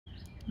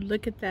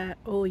Look at that.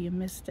 Oh, you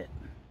missed it.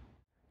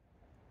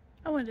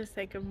 I wanted to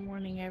say good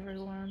morning,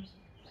 everyone,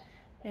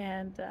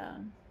 and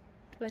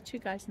let you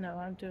guys know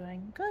I'm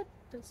doing good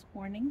this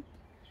morning.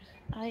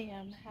 I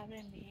am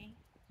having me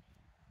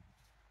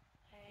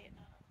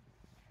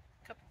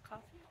a cup of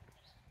coffee,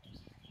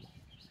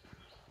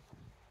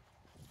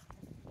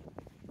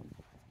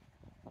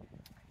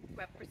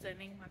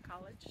 representing my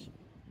college,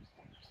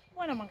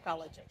 one of my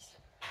colleges.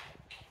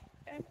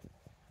 Okay,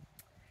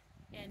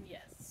 and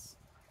yes,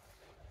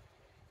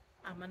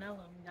 I'm an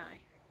alumni.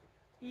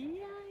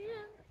 Yeah,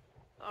 yeah.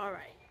 All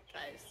right,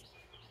 guys,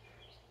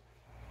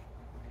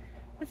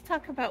 let's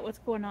talk about what's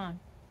going on.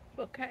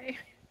 Okay.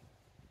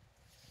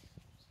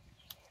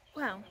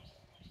 Well,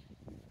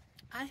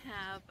 I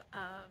have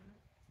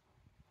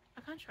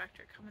a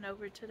contractor coming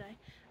over today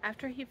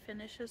after he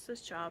finishes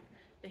this job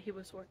that he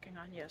was working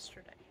on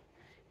yesterday.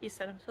 He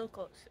said, I'm so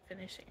close to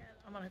finishing it.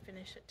 I'm going to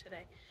finish it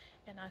today.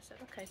 And I said,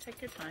 okay,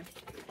 take your time.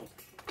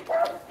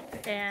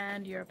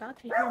 And you're about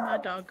to hear my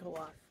dog go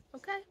off,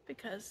 okay?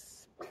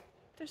 Because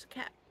there's a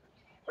cat.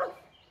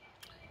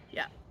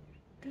 Yeah,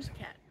 there's a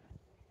cat.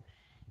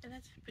 And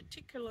that's a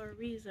particular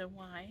reason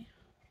why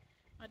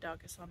my dog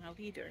is on a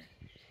leader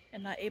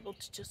and not able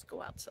to just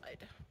go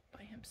outside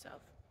by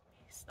himself.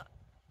 He's not.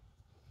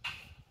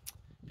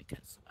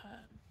 Because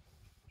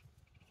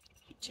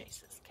he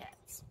chases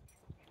cats.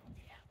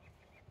 Yeah.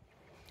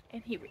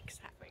 And he wreaks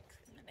havoc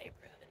in the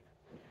neighborhood.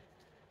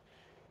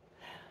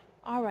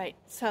 All right,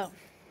 so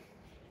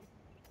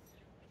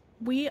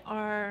we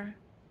are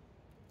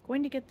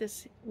going to get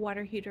this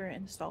water heater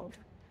installed,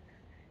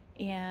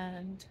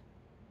 and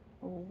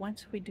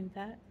once we do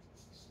that,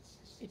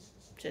 it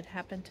should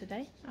happen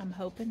today. I'm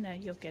hoping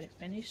that you'll get it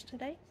finished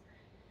today.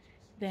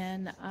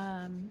 Then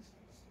I'm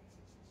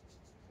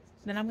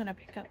gonna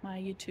pick up my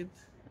YouTube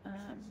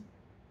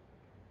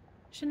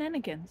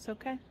shenanigans.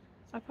 Okay,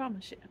 I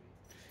promise you.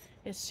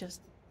 It's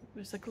just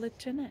there's a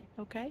glitch in it.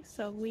 Okay,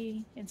 so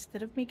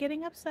instead of me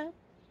getting upset,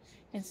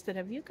 instead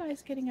of you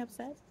guys getting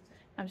upset,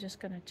 I'm just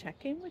going to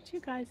check in with you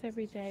guys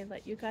every day,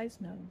 let you guys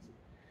know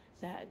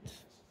that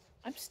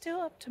I'm still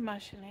up to my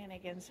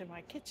shenanigans in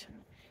my kitchen.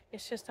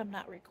 It's just I'm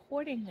not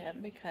recording them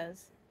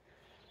because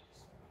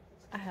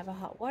I have a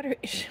hot water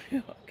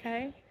issue,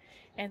 okay?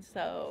 And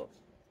so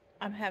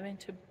I'm having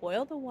to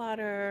boil the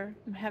water.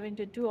 I'm having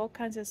to do all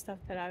kinds of stuff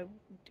that I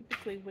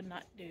typically would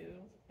not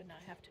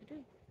have to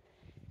do.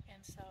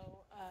 And so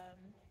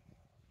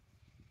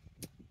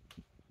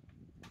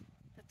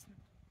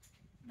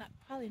that's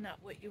probably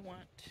not what you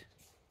want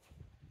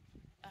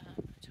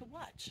to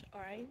watch,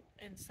 all right?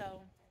 And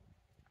so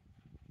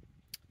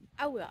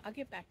I will. I'll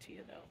get back to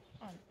you though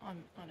on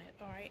it,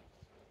 all right?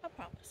 I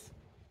promise.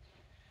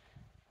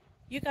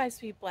 You guys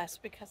be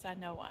blessed because I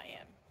know I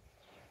am.